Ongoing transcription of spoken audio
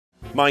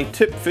My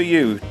tip for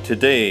you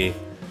today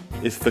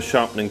is for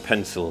sharpening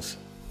pencils.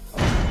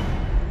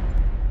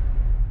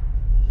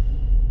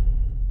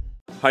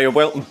 Hiya,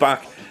 welcome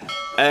back.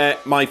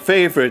 My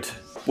favourite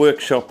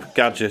workshop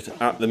gadget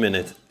at the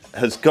minute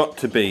has got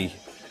to be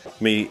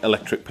me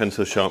electric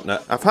pencil sharpener.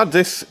 I've had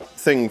this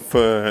thing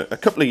for a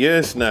couple of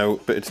years now,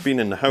 but it's been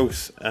in the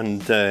house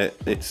and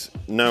it's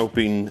now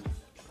been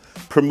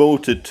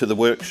promoted to the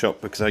workshop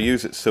because I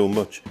use it so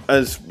much.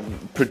 As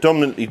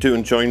predominantly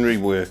doing joinery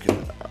work,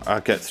 I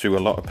get through a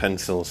lot of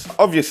pencils.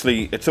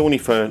 Obviously it's only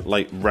for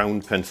like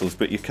round pencils,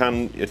 but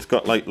it's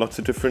got like lots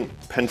of different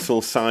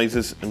pencil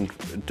sizes and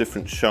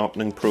different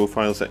sharpening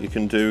profiles that you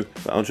can do.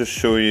 But I'll just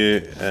show you,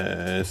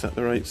 is that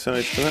the right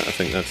size for that? I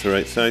think that's the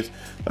right size.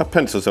 That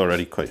pencil's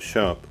already quite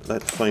sharp.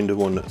 Let's find a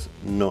one that's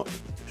not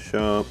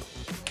sharp.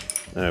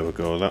 There we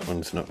go, that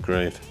one's not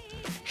great.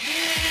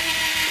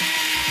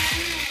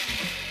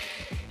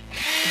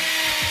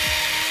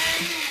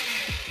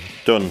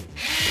 Done.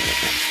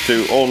 Let's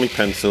do all my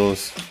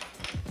pencils.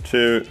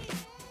 2,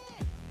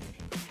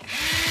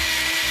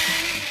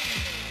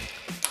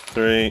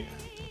 3,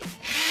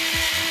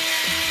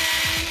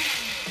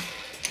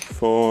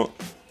 4.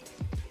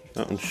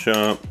 That one's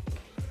sharp.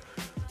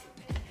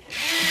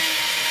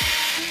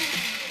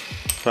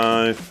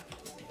 5.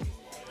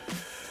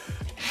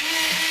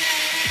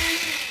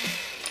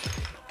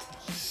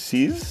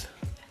 6.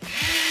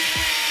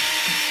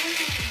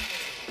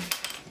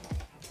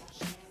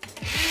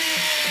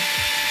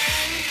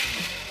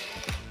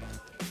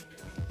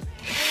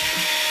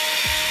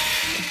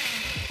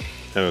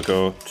 There we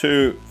go,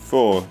 2,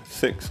 4,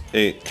 6,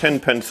 8, 10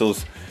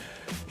 pencils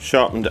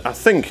sharpened, I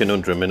think in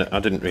under a minute.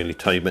 I didn't really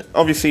time it.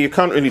 Obviously you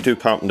can't really do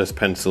carpenter's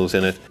pencils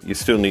in it. You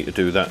still need to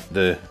do that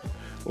the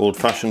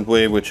old-fashioned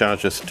way, which I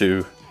just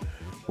do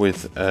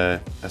with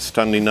a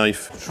Stanley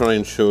knife. Try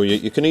and show you.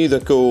 You can either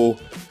go,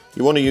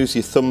 you want to use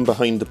your thumb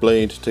behind the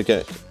blade to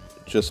get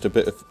just a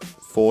bit of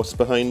force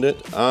behind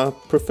it. I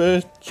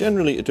prefer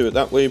generally to do it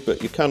that way,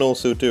 but you can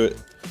also do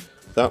it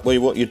that way.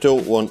 What you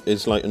don't want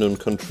is like an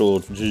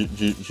uncontrolled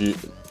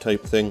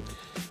type thing.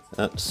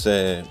 That's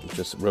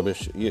just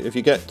rubbish. If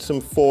you get some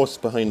force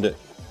behind it,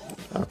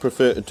 I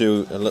prefer to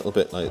do a little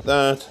bit like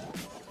that,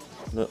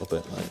 a little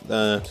bit like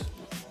that,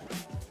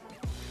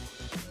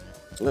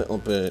 a little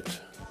bit.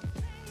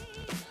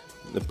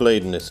 The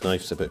blade in this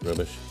knife's a bit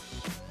rubbish.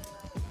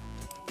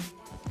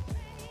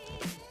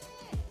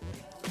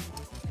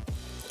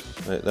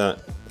 Like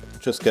that.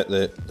 Just get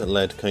the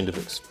lead kind of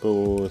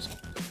exposed.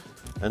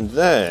 And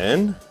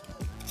then,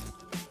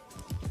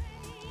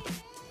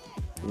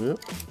 you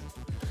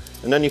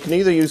can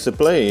either use the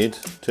blade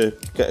to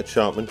get it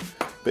sharpened,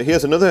 but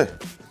here's another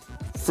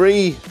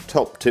free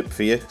top tip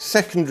for you,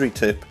 secondary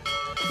tip.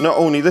 Not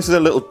only, this is a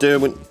little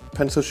Derwent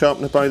pencil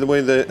sharpener, by the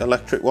way, the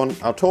electric one.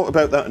 I'll talk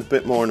about that in a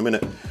bit more in a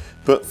minute.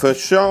 But for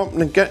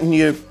sharpening, getting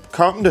your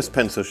carpenter's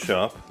pencil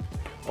sharp,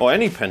 or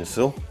any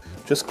pencil,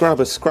 just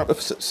grab a scrap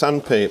of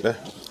sandpaper.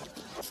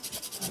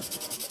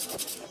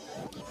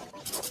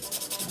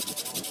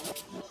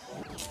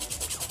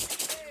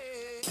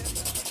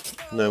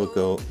 There we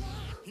go.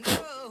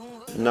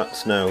 And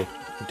that's now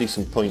a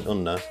decent point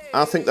on that.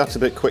 I think that's a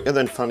bit quicker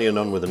than fannying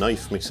on with a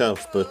knife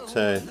myself, but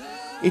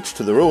each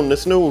to their own.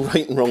 There's no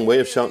right and wrong way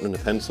of sharpening a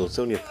pencil. It's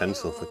only a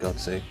pencil, for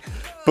God's sake.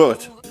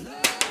 But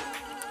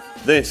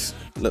this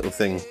little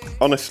thing,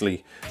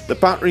 honestly, the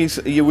batteries,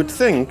 you would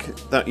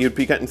think that you'd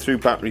be getting through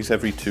batteries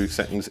every 2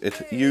 seconds.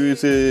 It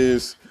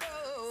uses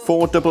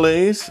 4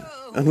 AA's,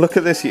 and look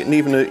at this. You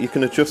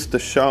can adjust the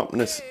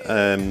sharpness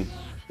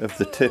of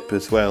the tip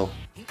as well.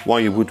 Why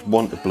you would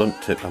want a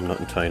blunt tip, I'm not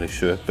entirely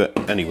sure, but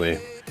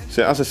anyway.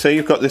 So as I say,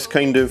 you've got this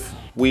kind of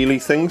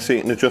wheelie thing, so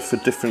you can adjust for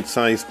different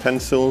size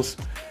pencils.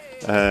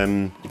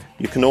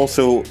 You can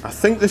also, I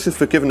think this is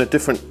for giving a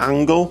different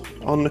angle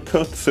on the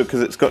cut, so because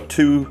it's got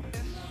 2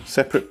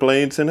 separate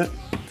blades in it.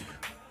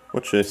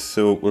 Watch this,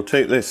 so we'll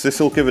take this.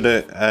 This will give it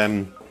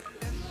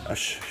a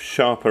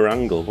sharper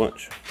angle,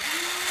 watch.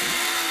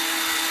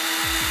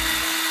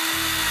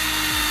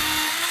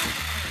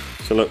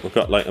 So look, we've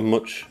got like a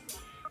much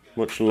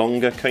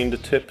longer kind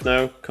of tip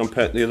now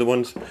compared to the other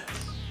ones.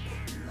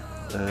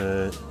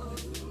 Can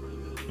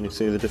you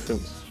see the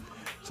difference?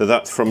 So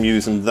that's from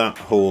using that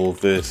hole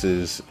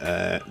versus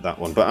that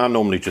one, but I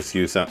normally just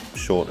use that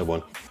shorter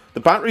one. The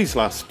batteries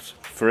last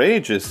for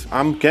ages.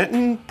 I'm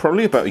getting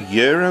probably about a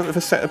year out of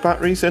a set of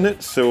batteries in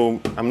it, so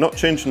I'm not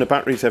changing the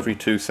batteries every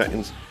 2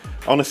 seconds.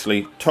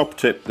 Honestly, top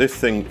tip, this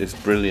thing is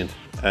brilliant.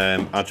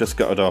 I just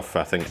got it off,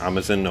 I think,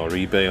 Amazon or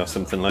eBay or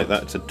something like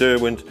that. It's a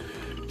Derwent.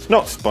 It's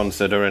not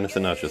sponsored or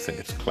anything, I just think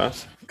it's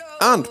class.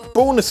 And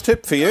bonus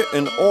tip for you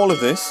in all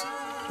of this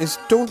is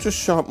don't just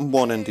sharpen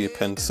one end of your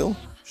pencil,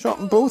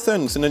 sharpen both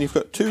ends, and then you've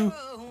got 2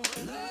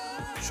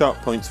 sharp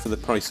points for the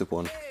price of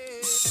one.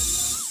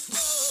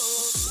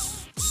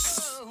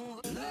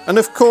 And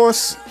of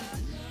course,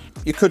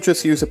 you could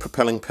just use a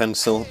propelling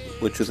pencil,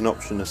 which is an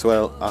option as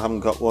well. I haven't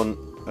got one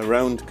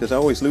around because I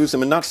always lose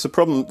them, and that's the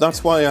problem.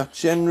 That's why I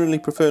generally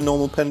prefer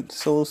normal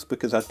pencils,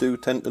 because I do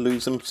tend to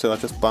lose them, so I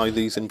just buy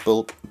these in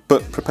bulk.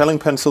 But propelling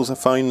pencils are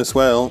fine as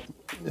well,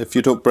 if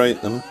you don't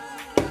break them.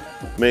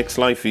 Makes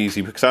life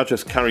easy, because I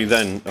just carry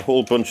then a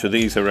whole bunch of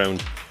these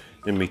around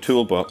in my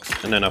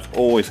toolbox, and then I've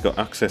always got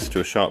access to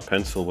a sharp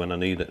pencil when I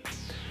need it.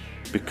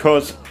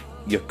 Because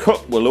your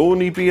cut will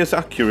only be as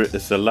accurate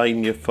as the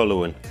line you're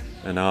following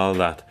and all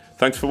that.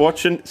 Thanks for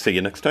watching. See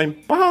you next time.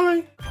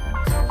 Bye.